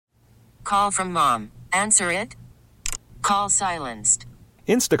Call from mom. Answer it. Call silenced.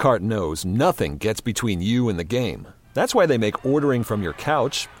 Instacart knows nothing gets between you and the game. That's why they make ordering from your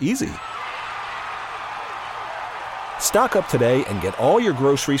couch easy. Stock up today and get all your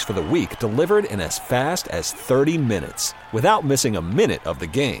groceries for the week delivered in as fast as 30 minutes without missing a minute of the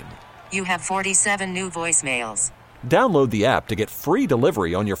game. You have 47 new voicemails. Download the app to get free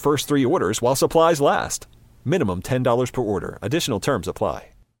delivery on your first 3 orders while supplies last. Minimum $10 per order. Additional terms apply.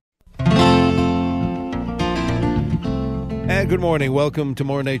 And good morning. Welcome to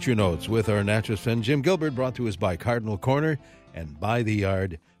More Nature Notes with our naturalist friend Jim Gilbert, brought to us by Cardinal Corner and By the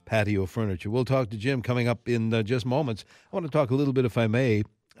Yard Patio Furniture. We'll talk to Jim coming up in just moments. I want to talk a little bit, if I may,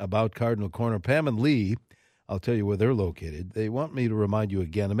 about Cardinal Corner. Pam and Lee, I'll tell you where they're located. They want me to remind you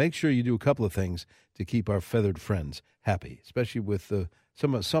again to make sure you do a couple of things to keep our feathered friends happy, especially with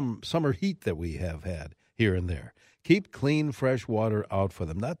some summer heat that we have had here and there. Keep clean, fresh water out for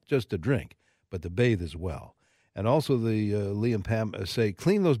them, not just to drink, but to bathe as well. And also, Lee and Pam say,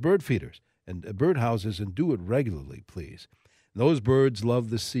 clean those bird feeders and bird houses and do it regularly, please. And those birds love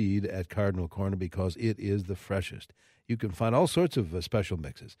the seed at Cardinal Corner because it is the freshest. You can find all sorts of special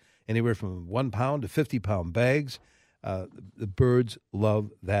mixes, anywhere from 1 pound to 50-pound bags. The birds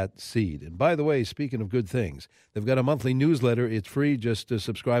love that seed. And by the way, speaking of good things, they've got a monthly newsletter. It's free just to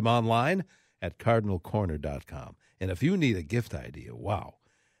subscribe online at cardinalcorner.com. And if you need a gift idea, wow.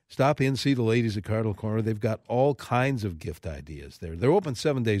 Stop in, see the ladies at Cardinal Corner. They've got all kinds of gift ideas there. They're open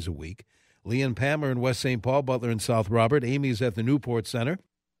 7 days a week. Lee and Pam are in West St. Paul, Butler in South Robert. Amy's at the Newport Center.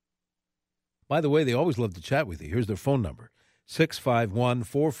 By the way, they always love to chat with you. Here's their phone number,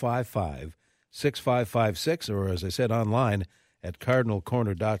 651-455-6556, or as I said, online at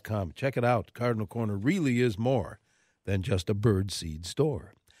cardinalcorner.com. Check it out. Cardinal Corner really is more than just a bird seed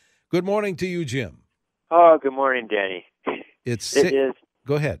store. Good morning to you, Jim. Oh, good morning, Denny. It is.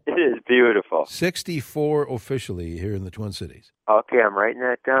 Go ahead. It is beautiful. 64 officially here in the Twin Cities. Okay, I'm writing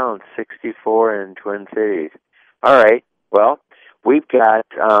that down, 64 in Twin Cities. All right, well, we've got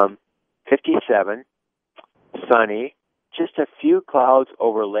 57, sunny, just a few clouds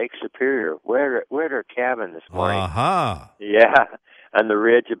over Lake Superior. We're at our cabin this morning. Aha. Yeah, on the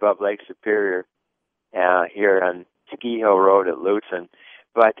ridge above Lake Superior here on Ski Hill Road at Lutzen.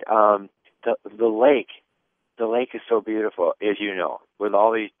 But the lake is so beautiful, as you know, with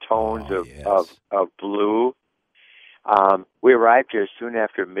all these tones of blue. We arrived here soon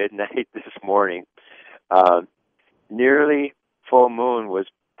after midnight this morning. Nearly full moon was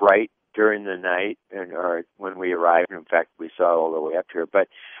bright during the night, or when we arrived. In fact, we saw it all the way up here. But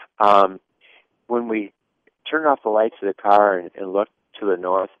when we turned off the lights of the car and looked to the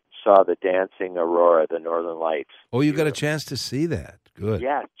north, saw the dancing aurora, the northern lights. Oh, you got a chance to see that. Good.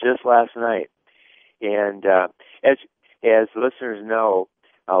 Yeah, just last night. And as listeners know,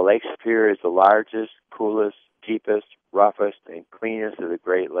 Lake Superior is the largest, coolest, deepest, roughest, and cleanest of the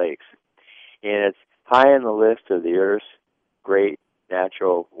Great Lakes. And it's high on the list of the Earth's great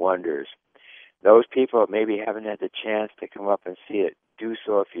natural wonders. Those people that maybe haven't had the chance to come up and see it, do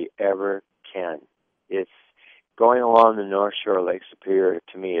so if you ever can. It's going along the North Shore of Lake Superior,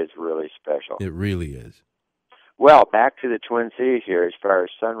 to me, is really special. It really is. Well, back to the Twin Cities here as far as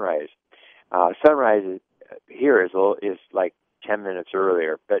sunrise. Sunrise here is like 10 minutes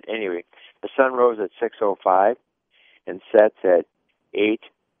earlier. But anyway, the sun rose at 6:05 and sets at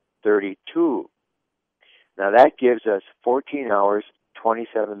 8:32. Now that gives us 14 hours,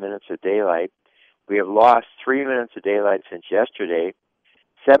 27 minutes of daylight. We have lost 3 minutes of daylight since yesterday,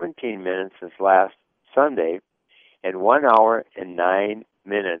 17 minutes since last Sunday, and 1 hour and 9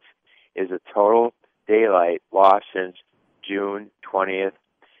 minutes is the total daylight lost since June 20th,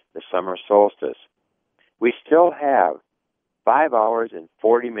 the summer solstice. We still have 5 hours and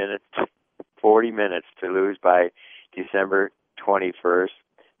 40 minutes to lose by December 21st,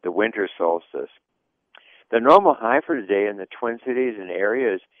 the winter solstice. The normal high for today in the Twin Cities and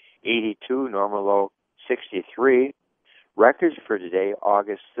area is 82, normal low 63. Records for today,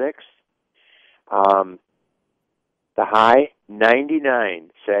 August 6th. The high,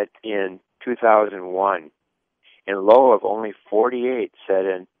 99, set in 2001, and low of only 48 set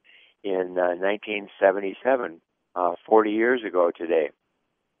in 1977, 40 years ago today.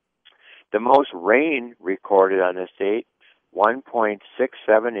 The most rain recorded on this date,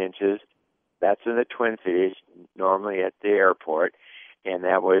 1.67 inches. That's in the Twin Cities, normally at the airport, and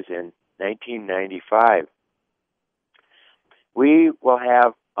that was in 1995. We will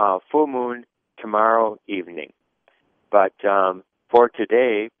have a full moon tomorrow evening, but for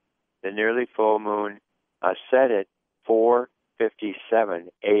today, the nearly full moon set at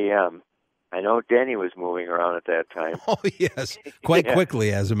 4:57 a.m. I know Denny was moving around at that time. Oh, yes. Quite Yeah.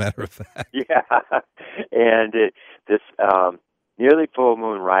 quickly, as a matter of fact. Yeah. And this nearly full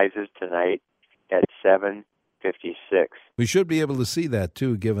moon rises tonight at 7:56. We should be able to see that,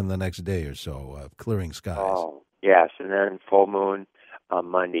 too, given the next day or so of clearing skies. Oh, yes. And then full moon on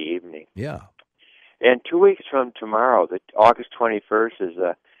Monday evening. Yeah. And 2 weeks from tomorrow, August 21st,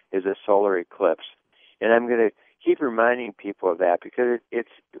 is a solar eclipse. And I'm going to keep reminding people of that because it's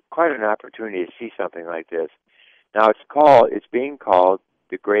quite an opportunity to see something like this. Now it's being called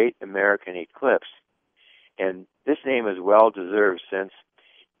the Great American Eclipse, and this name is well deserved since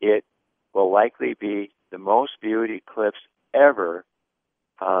it will likely be the most viewed eclipse ever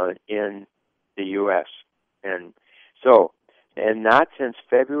in the U.S. And not since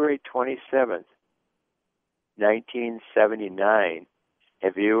February 27th, 1979,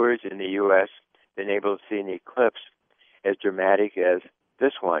 have viewers in the U.S. been able to see an eclipse as dramatic as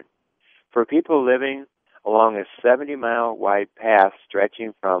this one. For people living along a 70-mile wide path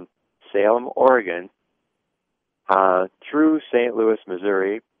stretching from Salem, Oregon, through St. Louis,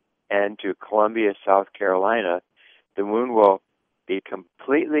 Missouri, and to Columbia, South Carolina, the moon will be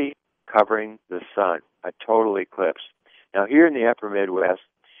completely covering the sun, a total eclipse. Now, here in the upper Midwest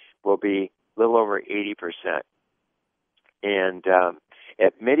will be a little over 80%. And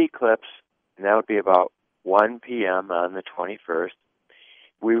at mid-eclipse, and that would be about 1 p.m. on the 21st,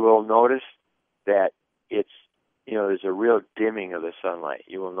 we will notice that there's a real dimming of the sunlight.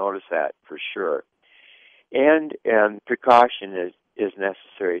 You will notice that for sure. And precaution is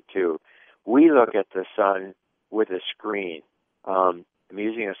necessary too. We look at the sun with a screen. I'm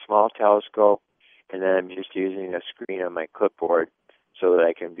using a small telescope, and then I'm just using a screen on my clipboard so that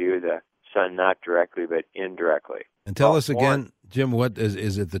I can view the sun not directly but indirectly. And tell us again, Jim, what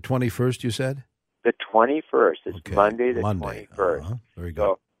is it the 21st you said? The 21st. It's okay. Monday the 21st. Uh-huh. Very good.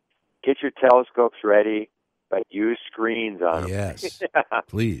 So get your telescopes ready, but use screens on them. Yes,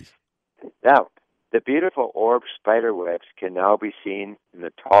 please. Now, the beautiful orb spiderwebs can now be seen in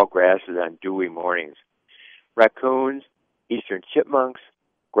the tall grasses on dewy mornings. Raccoons, eastern chipmunks,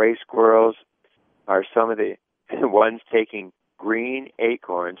 gray squirrels are some of the ones taking green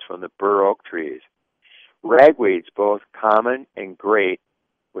acorns from the bur oak trees. Ragweeds, both common and great,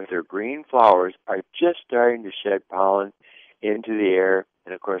 with their green flowers, are just starting to shed pollen into the air,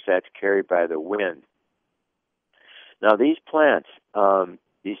 and of course that's carried by the wind. Now these plants,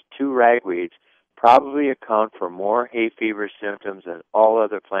 these two ragweeds, probably account for more hay fever symptoms than all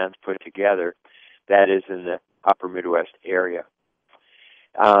other plants put together, that is in the upper Midwest area.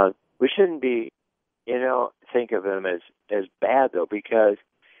 We shouldn't be, think of them as bad though, because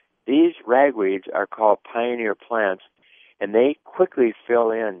these ragweeds are called pioneer plants, and they quickly fill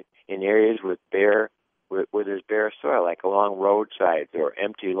in areas with where there's bare soil, like along roadsides or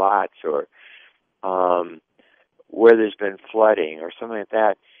empty lots or where there's been flooding or something like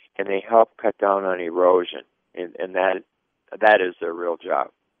that, and they help cut down on erosion, and that is their real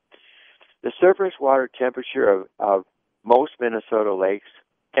job. The surface water temperature of most Minnesota lakes,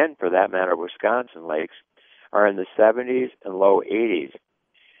 and for that matter Wisconsin lakes, are in the 70s and low 80s.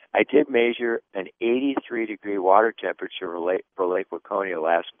 I did measure an 83-degree water temperature for Lake Waconia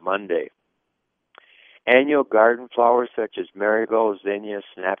last Monday. Annual garden flowers such as marigolds, zinnias,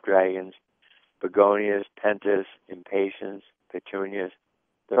 snapdragons, begonias, pentas, impatiens, petunias,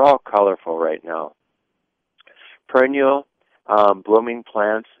 they're all colorful right now. Perennial blooming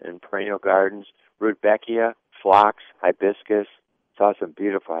plants in perennial gardens, rudbeckia, phlox, hibiscus, saw some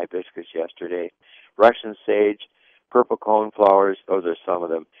beautiful hibiscus yesterday, Russian sage, purple coneflowers, those are some of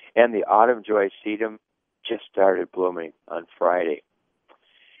them, and the autumn joy sedum just started blooming on Friday.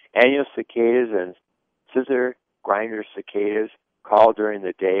 Annual cicadas and scissor grinder cicadas call during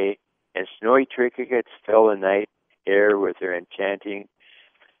the day, and snowy tree crickets fill the night air with their enchanting,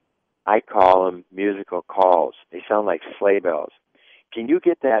 I call them musical calls. They sound like sleigh bells. Can you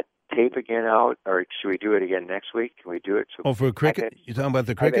get that tape again out, or should we do it again next week? Can we do it? For cricket? You're talking about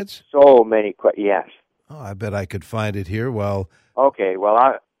the crickets? So many questions. Yes. Oh, I bet I could find it here. Well, okay. Well,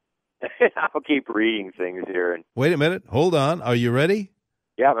 I'll keep reading things here. And wait a minute. Hold on. Are you ready?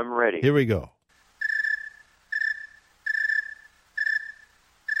 Yeah, I'm ready. Here we go.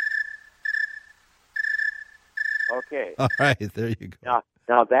 Okay. All right. There you go.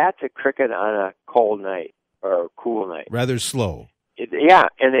 Now that's a cricket on a cold night or a cool night. Rather slow. Yeah,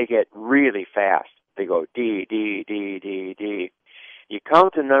 and they get really fast. They go dee, dee, dee, dee, dee. You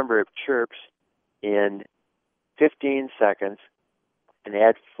count the number of chirps in 15 seconds and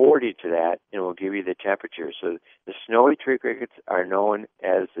add 40 to that, and it will give you the temperature. So the snowy tree crickets are known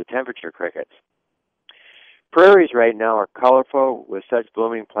as the temperature crickets. Prairies right now are colorful with such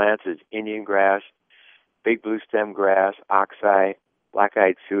blooming plants as Indian grass, big blue stem grass, oxeye,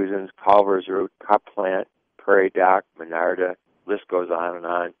 black-eyed Susans, Culver's root, cup plant, prairie dock, monarda, list goes on and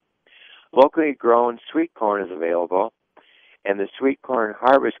on. Locally grown sweet corn is available, and the sweet corn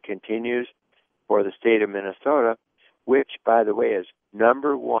harvest continues for the state of Minnesota, which, by the way, is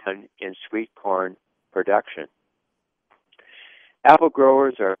number one in sweet corn production. Apple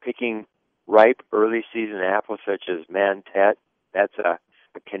growers are picking ripe early season apples such as Mantet, that's a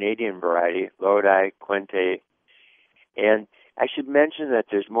Canadian variety, Lodi, Quinte, and I should mention that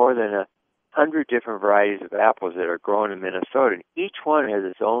there's more than 100 different varieties of apples that are grown in Minnesota, and each one has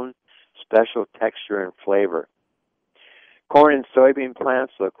its own special texture and flavor. Corn and soybean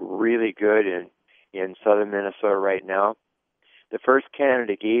plants look really good in southern Minnesota right now. The first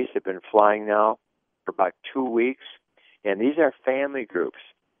Canada geese have been flying now for about 2 weeks, and these are family groups.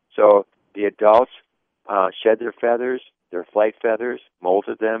 So the adults shed their feathers, their flight feathers,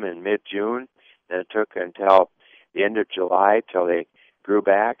 molted them in mid-June, and it took until the end of July till they grew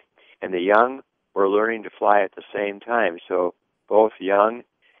back, and the young were learning to fly at the same time. So both young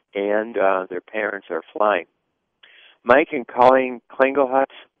and their parents are flying. Mike and Colleen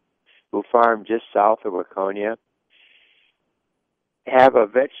Klingelhutz, who farm just south of Waconia, have a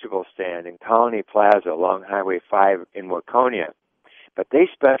vegetable stand in Colony Plaza along Highway 5 in Waconia, but they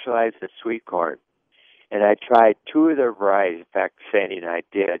specialize in sweet corn. And I tried two of their varieties. In fact, Sandy and I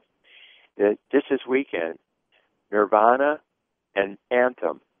did. Just this weekend, Nirvana and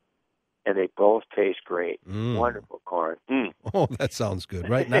Anthem, and they both taste great. Wonderful corn. Oh, that sounds good.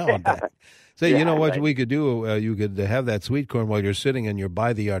 Right now, I'm back. Say, you know what we could do? You could have that sweet corn while you're sitting in your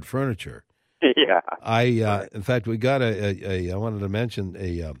by-the-yard furniture. Yeah. In fact, we got I wanted to mention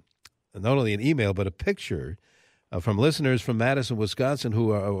not only an email, but a picture from listeners from Madison, Wisconsin,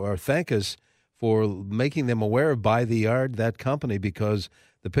 who are thank us for making them aware of By the Yard, that company, because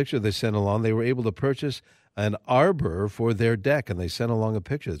the picture they sent along, they were able to purchase an arbor for their deck, and they sent along a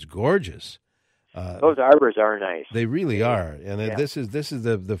picture. It's gorgeous. Those arbors are nice. They really are, and this is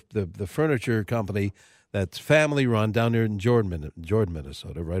the furniture company that's family run down there in Jordan,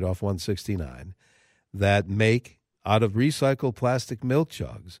 Minnesota, right off 169, that make out of recycled plastic milk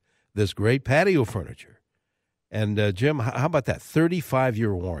jugs this great patio furniture. And Jim, how about that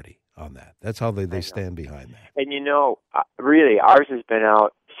 35-year warranty on that? That's how they stand behind that. And really, ours has been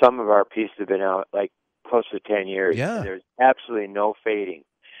out. Some of our pieces have been out like close to 10 years. Yeah, and there's absolutely no fading.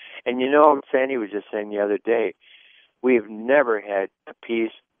 And Sandy was just saying the other day, we've never had a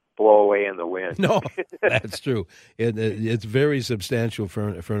piece blow away in the wind. No, that's true. It's very substantial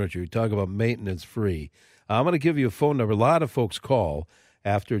furniture. You talk about maintenance free. I'm going to give you a phone number. A lot of folks call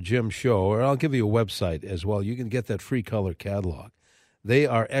after Jim's show, or I'll give you a website as well. You can get that free color catalog. They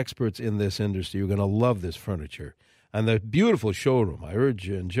are experts in this industry. You're going to love this furniture. And the beautiful showroom. I urge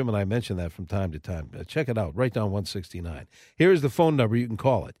you, and Jim and I mention that from time to time. Check it out, right down 169. Here's the phone number. You can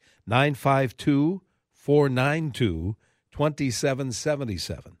call it,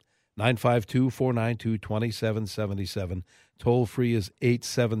 952-492-2777. 952-492-2777. Toll free is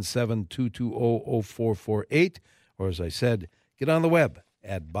 877-220-0448. Or as I said, get on the web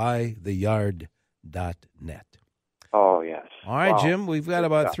at bytheyard.net. Oh, yes. All right, wow. Jim, we've got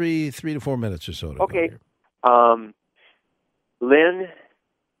about 3 to 4 minutes or so to okay. go here. Lynn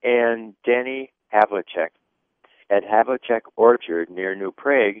and Denny Havlicek at Havlicek Orchard near New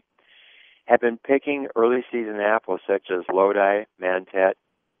Prague have been picking early season apples such as Lodi, Mantet,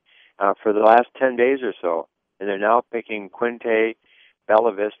 for the last 10 days or so. And they're now picking Quinte,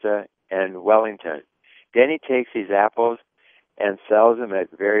 Bella Vista, and Wellington. Denny takes these apples and sells them at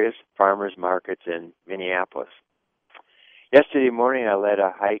various farmers markets in Minneapolis. Yesterday morning, I led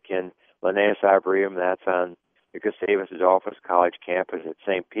a hike in Linnaeus Arboretum. That's on the Gustavus Adolphus College campus at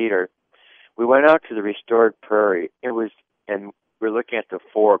St. Peter. We went out to the restored prairie. And we're looking at the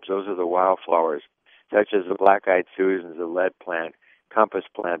forbs. Those are the wildflowers, such as the black-eyed Susans, the lead plant, compass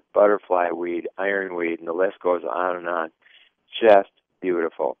plant, butterfly weed, ironweed, and the list goes on and on. Just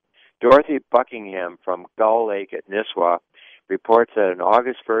beautiful. Dorothy Buckingham from Gull Lake at Nisswa reports that on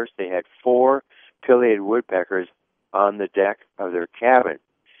August 1st they had 4 pileated woodpeckers on the deck of their cabin.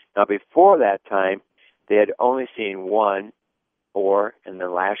 Now, before that time, they had only seen 1, and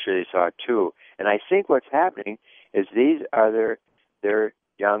then last year they saw 2. And I think what's happening is these are their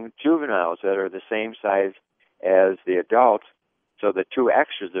young juveniles that are the same size as the adults. So the 2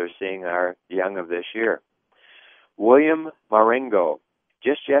 extras they're seeing are the young of this year. William Marengo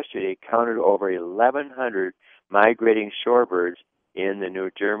just yesterday counted over 1,100 migrating shorebirds in the New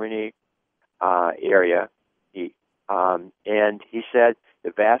Germany area. And he said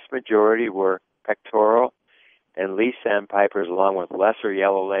the vast majority were pectoral and leaf sandpipers, along with lesser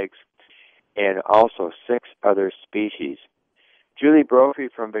yellowlegs, and also 6 other species. Julie Brophy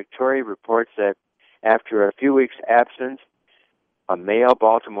from Victoria reports that after a few weeks' absence, a male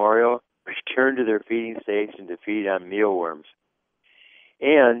Baltimorean returned to their feeding station to feed on mealworms.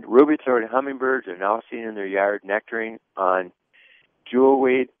 And ruby-throated hummingbirds are now seen in their yard nectaring on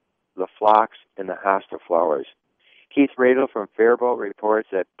jewelweed, the phlox, and the hosta flowers. Keith Radel from Faribault reports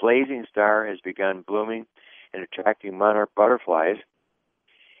that blazing star has begun blooming and attracting monarch butterflies.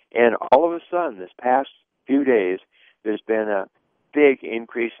 And all of a sudden, this past few days, there's been a big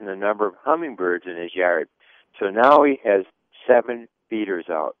increase in the number of hummingbirds in his yard. So now he has 7 feeders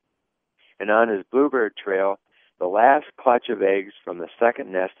out. And on his bluebird trail, the last clutch of eggs from the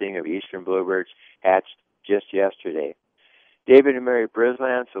second nesting of eastern bluebirds hatched just yesterday. David and Mary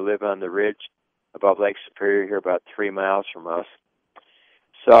Brislance, who live on the ridge above Lake Superior here about 3 miles from us,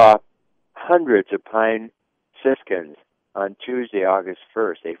 saw hundreds of pine siskins on Tuesday, August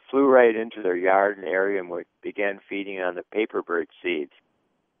 1st. They flew right into their yard and area and began feeding on the paperbird seeds.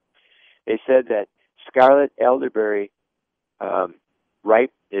 They said that scarlet elderberry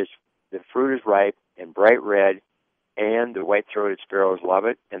the fruit is ripe and bright red, and the white-throated sparrows love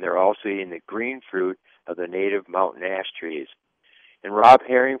it, and they're also eating the green fruit of the native mountain ash trees. And Rob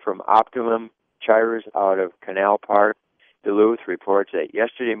Herring from Optimum Charters out of Canal Park, Duluth, reports that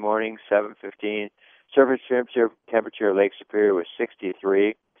yesterday morning, 7:15, surface temperature of Lake Superior was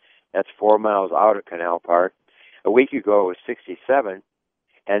 63. That's 4 miles out of Canal Park. A week ago, it was 67.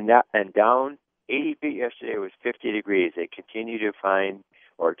 And down 80 feet yesterday was 50 degrees. They continue to find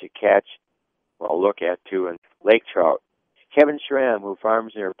or to catch, look at too, and lake trout. Kevin Schramm, who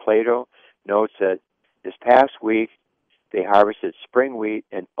farms near Plato, notes that this past week they harvested spring wheat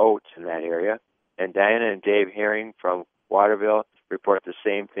and oats in that area. And Diana and Dave Herring from Waterville report the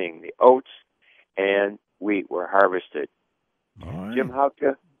same thing. The oats and wheat were harvested. All right. Jim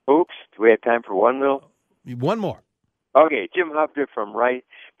Hupka, do we have time for one more? Okay, Jim Hupka from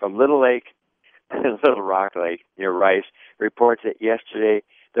Little Lake, Little Rock Lake near Rice, reports that yesterday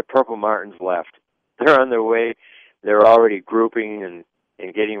the purple martins left. They're on their way. They're already grouping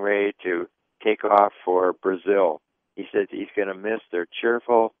and getting ready to take off for Brazil. He says he's going to miss their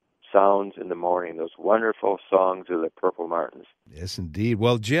cheerful sounds in the morning, those wonderful songs of the purple martins. Yes, indeed.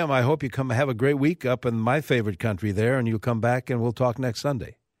 Well, Jim, I hope you come have a great week up in my favorite country there, and you'll come back and we'll talk next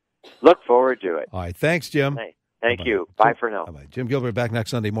Sunday. Look forward to it. All right. Thanks, Jim. Thank you. Bye for now. Bye-bye. Jim Gilbert back next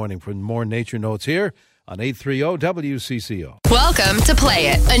Sunday morning for more Nature Notes here on 830 WCCO. Welcome to Play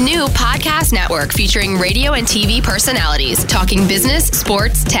It, a new podcast network featuring radio and TV personalities talking business,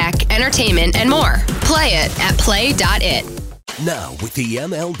 sports, tech, entertainment, and more. Play it at play.it. Now, with the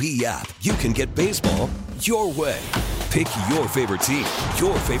MLB app, you can get baseball your way. Pick your favorite team,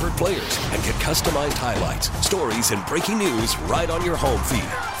 your favorite players, and get customized highlights, stories, and breaking news right on your home feed.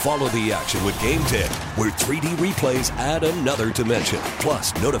 Follow the action with Game Day, where 3D replays add another dimension.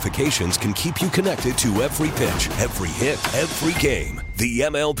 Plus, notifications can keep you connected to every pitch, every hit, every game. The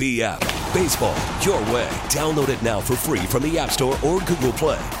MLB app. Baseball your way. Download it now for free from the App Store or Google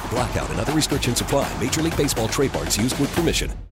Play. Blackout and other restrictions apply. Major League Baseball trademarks used with permission.